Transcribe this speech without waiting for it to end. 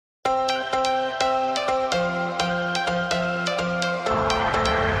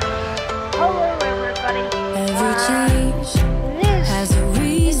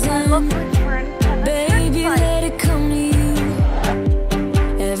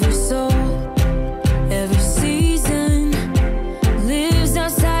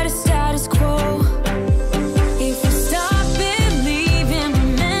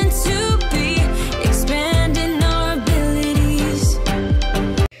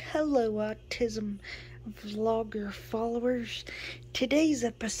Hello, Autism vlogger followers. Today's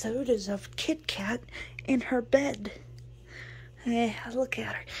episode is of KitKat in her bed. Look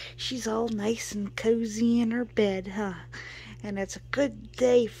at her. She's all nice and cozy in her bed, huh? And it's a good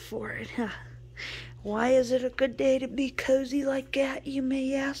day for it, huh? Why is it a good day to be cozy like that, you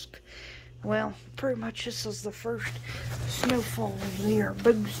may ask? Well, pretty much this is the first snowfall of the year.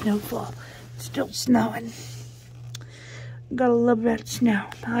 Big snowfall. Still snowing. Gotta love that snow.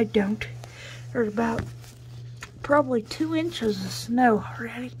 I don't. There's about probably 2 inches of snow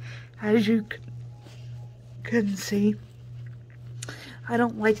already, as you can see. I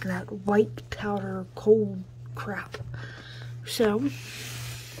don't like that white powder cold crap. So,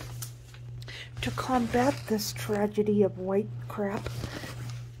 to combat this tragedy of white crap,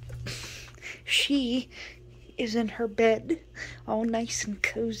 she is in her bed, all nice and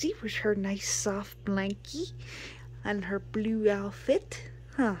cozy with her nice soft blankie and her blue outfit.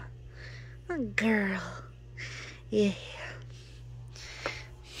 Huh. Oh, girl. Yeah.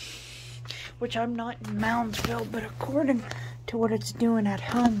 Which I'm not in Moundsville, but according to what it's doing at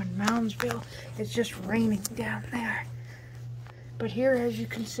home in Moundsville, it's just raining down there. But here, as you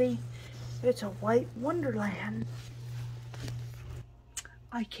can see, it's a white wonderland.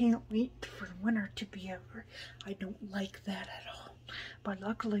 I can't wait for winter to be over. I don't like that at all. But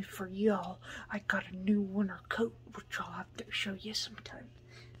luckily for y'all, I got a new winter coat, which I'll have to show you sometime.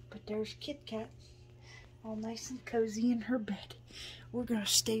 But there's KitKat, all nice and cozy in her bed. We're gonna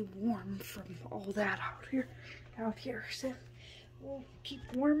stay warm from all that out here. So we'll keep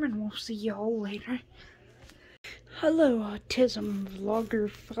warm and we'll see y'all later. Hello, Autism vlogger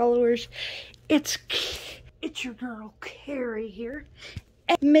followers. It's your girl Carrie here.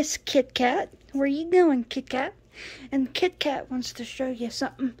 Miss KitKat, where you going, KitKat? And KitKat wants to show you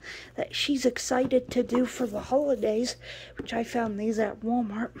something that she's excited to do for the holidays, which I found these at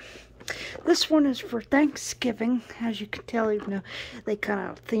Walmart. This one is for Thanksgiving, as you can tell, even though they kind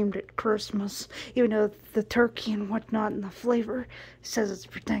of themed it Christmas, even though the turkey and whatnot and the flavor says it's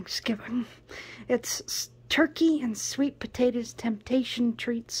for Thanksgiving. It's turkey and sweet potatoes temptation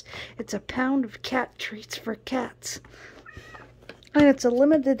treats. It's a pound of cat treats for cats. And it's a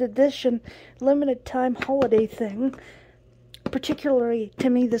limited edition, limited time holiday thing. Particularly, to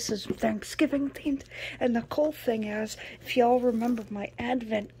me, this is Thanksgiving themed. And the cool thing is, if y'all remember my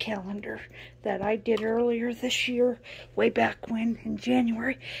advent calendar that I did earlier this year, way back when, in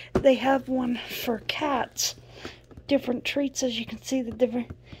January, they have one for cats. Different treats, as you can see, the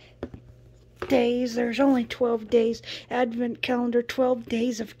different days. There's only 12 days. Advent calendar, 12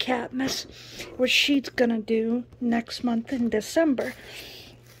 days of Catmas, which she's gonna do next month in December.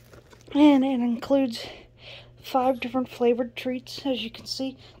 And it includes 5 different flavored treats, as you can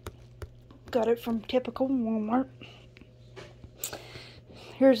see. Got it from typical Walmart.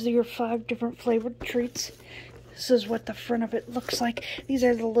 Here's your 5 different flavored treats. This is what the front of it looks like. These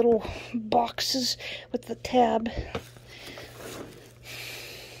are the little boxes with the tab.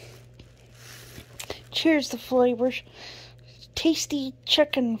 Here's the flavors. Tasty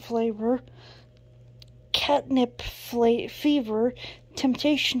chicken flavor, catnip fever,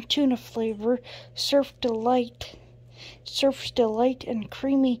 temptation tuna flavor, surf's delight, and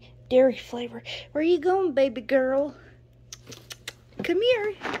creamy dairy flavor. Where are you going, baby girl? Come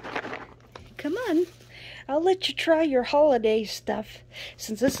here. Come on. I'll let you try your holiday stuff,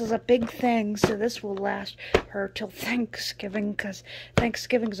 since this is a big thing, so this will last her till Thanksgiving, because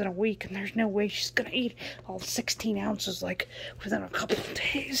Thanksgiving's in a week, and there's no way she's going to eat all 16 ounces, like, within a couple of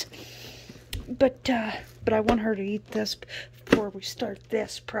days. But I want her to eat this before we start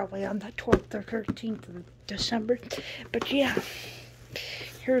this, probably on the 12th or 13th of December. But yeah,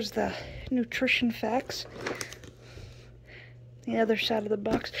 here's the nutrition facts. The other side of the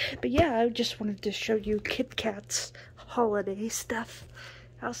box. But yeah, I just wanted to show you KitKat's holiday stuff.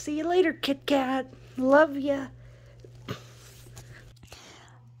 I'll see you later, KitKat. Love ya.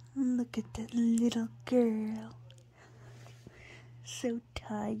 Look at that little girl. So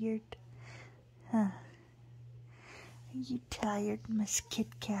tired. Huh? Are you tired, Miss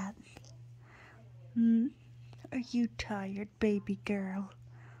KitKat? Are you tired, baby girl?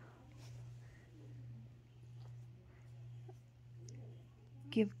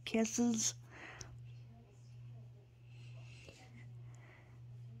 Give kisses.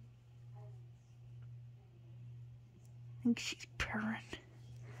 I think she's purring.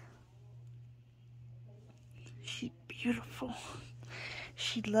 She's beautiful.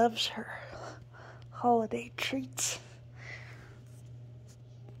 She loves her holiday treats.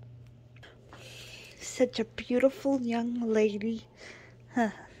 Such a beautiful young lady.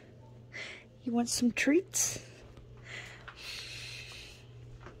 Huh. You want some treats?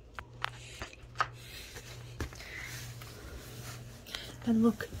 And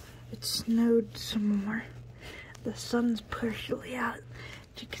look, it snowed some more. The sun's partially out.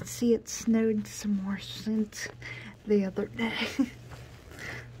 You can see it snowed some more since the other day.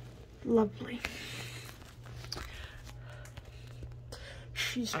 Lovely.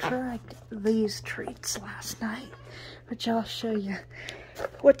 She's tried these treats last night, which I'll show you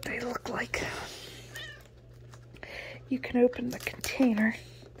what they look like. You can open the container,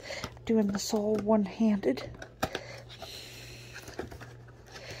 doing this all one-handed.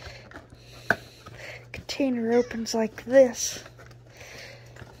 Container opens like this.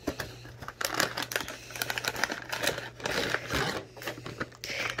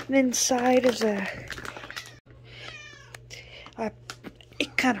 And inside is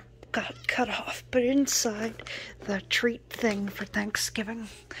it kind of got cut off, but inside the treat thing for Thanksgiving.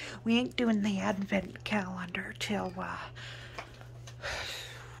 We ain't doing the advent calendar till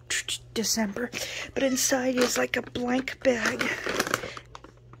December, but inside is like a blank bag.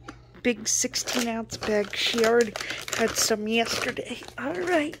 Big 16-ounce bag. She already had some yesterday.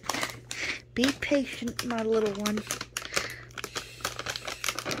 Alright. Be patient, my little one.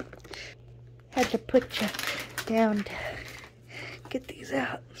 Had to put you down to get these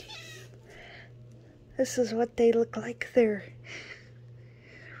out. This is what they look like. They're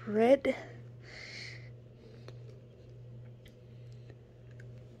red.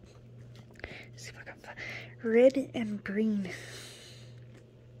 See if I can find red and green.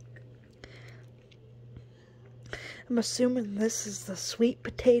 I'm assuming this is the sweet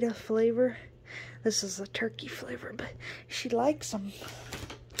potato flavor. This is the turkey flavor, but she likes them.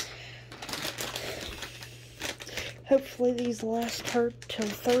 Hopefully these last her till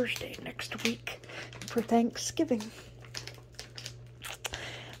Thursday next week for Thanksgiving.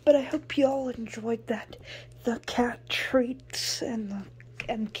 But I hope you all enjoyed that. The cat treats and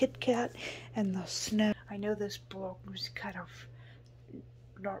KitKat and the snow. I know this blog was kind of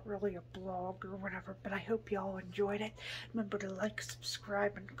not really a blog or whatever, but I hope you all enjoyed it. Remember to like,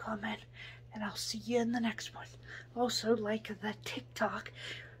 subscribe, and comment, and I'll see you in the next one. Also, like the TikTok,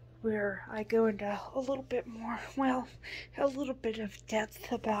 where I go into a little bit more, well, a little bit of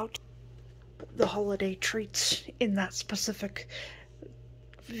depth about the holiday treats in that specific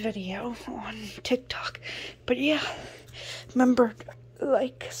video on TikTok. But yeah, remember,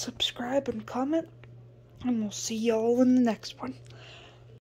 like, subscribe, and comment, and we'll see y'all in the next one.